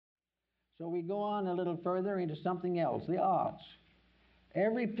So we go on a little further into something else, the arts.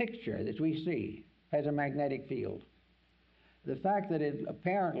 Every picture that we see has a magnetic field. The fact that it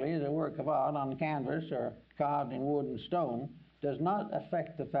apparently is a work of art on canvas or carved in wood and stone does not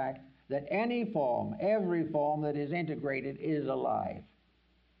affect the fact that any form, every form that is integrated is alive.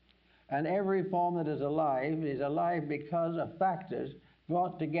 And every form that is alive because of factors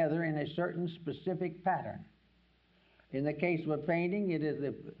brought together in a certain specific pattern. In the case of a painting, it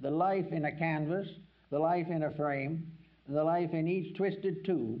is the life in a canvas, the life in a frame, the life in each twisted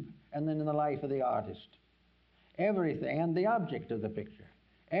tube, and then the life of the artist. Everything, and the object of the picture,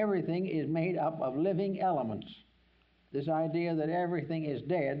 everything is made up of living elements. This idea that everything is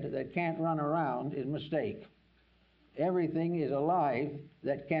dead, that can't run around, is a mistake. Everything is alive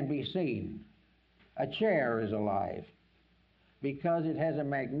that can be seen. A chair is alive because it has a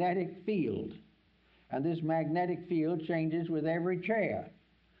magnetic field, and this magnetic field changes with every chair.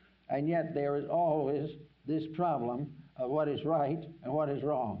 And yet there is always this problem of what is right and what is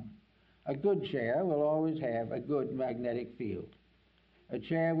wrong. A good chair will always have a good magnetic field. A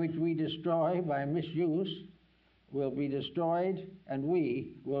chair which we destroy by misuse will be destroyed, and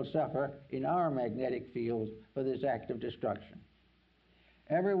we will suffer in our magnetic field for this act of destruction.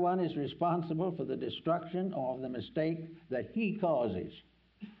 Everyone is responsible for the destruction or the mistake that he causes.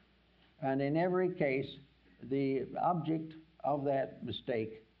 And in every case, the object of that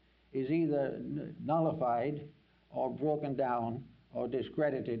mistake is either nullified or broken down or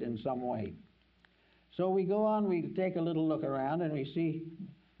discredited in some way. So we go on, we take a little look around, and we see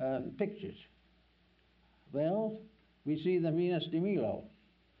pictures. Well, we see the Venus de Milo,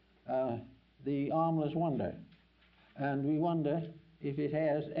 the Armless Wonder, and we wonder if it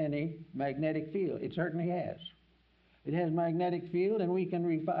has any magnetic field. It certainly has. It has magnetic field, and we can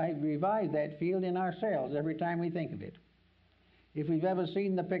revive that field in ourselves every time we think of it. If we've ever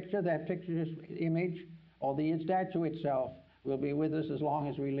seen the picture, that picture's image or the statue itself will be with us as long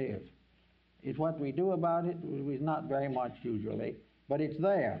as we live. It's what we do about it is not very much usually, but it's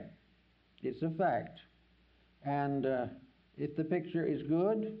there. It's a fact. And if the picture is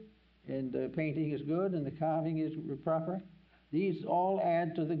good, and the painting is good, and the carving is proper, these all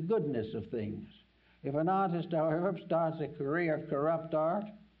add to the goodness of things. If an artist, however, starts a career of corrupt art,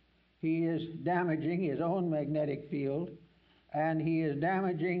 he is damaging his own magnetic field, and he is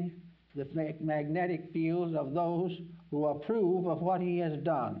damaging the magnetic fields of those who approve of what he has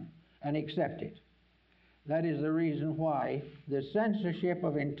done and accept it. That is the reason why the censorship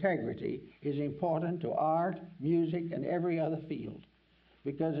of integrity is important to art, music, and every other field,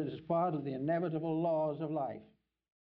 because it is part of the inevitable laws of life.